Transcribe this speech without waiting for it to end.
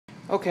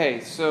Okay,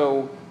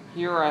 so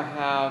here I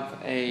have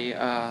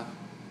a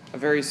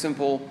very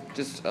simple,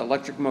 just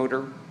electric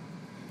motor.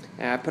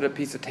 And I put a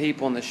piece of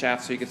tape on the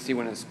shaft so you can see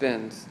when it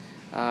spins.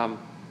 And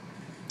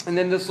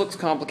then this looks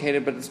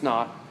complicated, but it's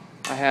not.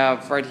 I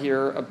have right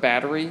here a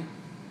battery,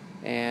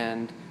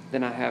 and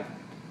then I have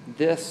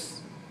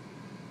this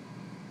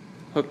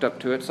hooked up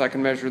to it so I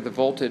can measure the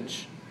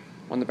voltage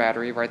on the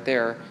battery right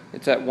there.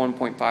 It's at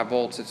 1.5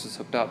 volts, it's just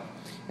hooked up.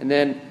 And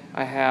then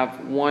I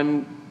have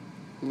one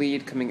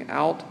lead coming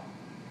out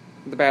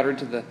the battery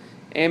to the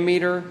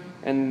ammeter,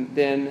 and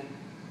then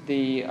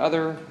the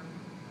other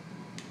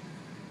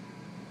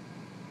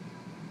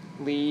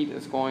lead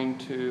is going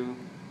to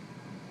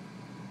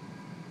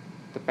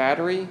the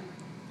battery,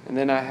 and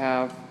then I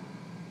have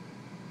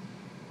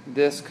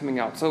this coming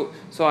out. So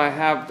I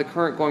have the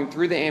current going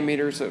through the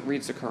ammeter, so it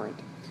reads the current.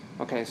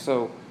 Okay,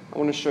 so I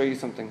want to show you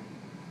something.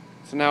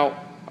 So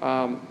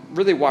now,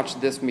 really watch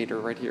this meter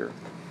right here.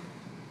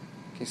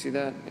 Can you see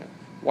that? Yeah.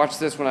 Watch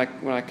this when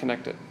I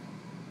connect it.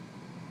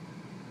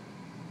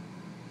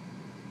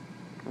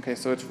 Okay,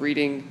 so it's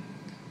reading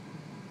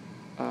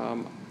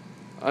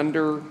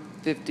under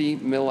 50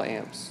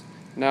 milliamps.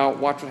 Now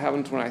watch what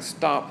happens when I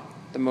stop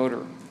the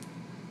motor.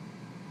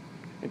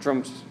 It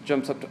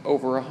jumps up to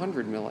over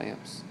 100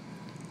 milliamps.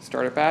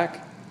 Start it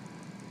back,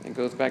 and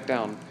goes back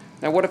down.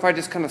 Now what if I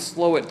just kind of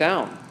slow it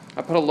down?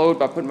 I put a load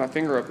by putting my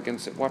finger up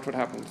against it. Watch what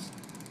happens.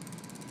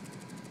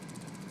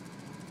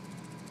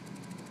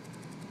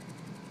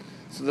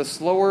 So the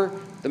slower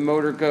the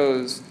motor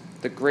goes,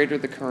 the greater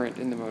the current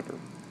in the motor.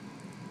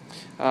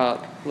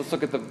 Let's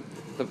look at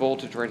the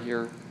voltage right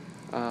here.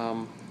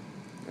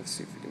 Let's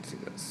see if we can see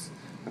this.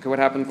 Okay, what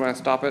happens when I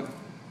stop it?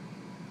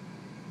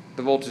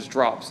 The voltage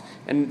drops.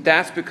 And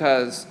that's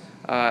because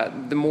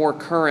the more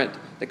current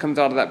that comes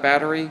out of that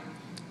battery,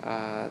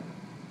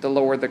 the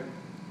lower the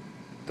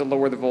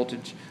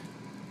voltage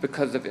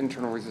because of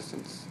internal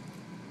resistance.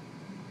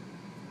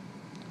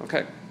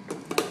 Okay.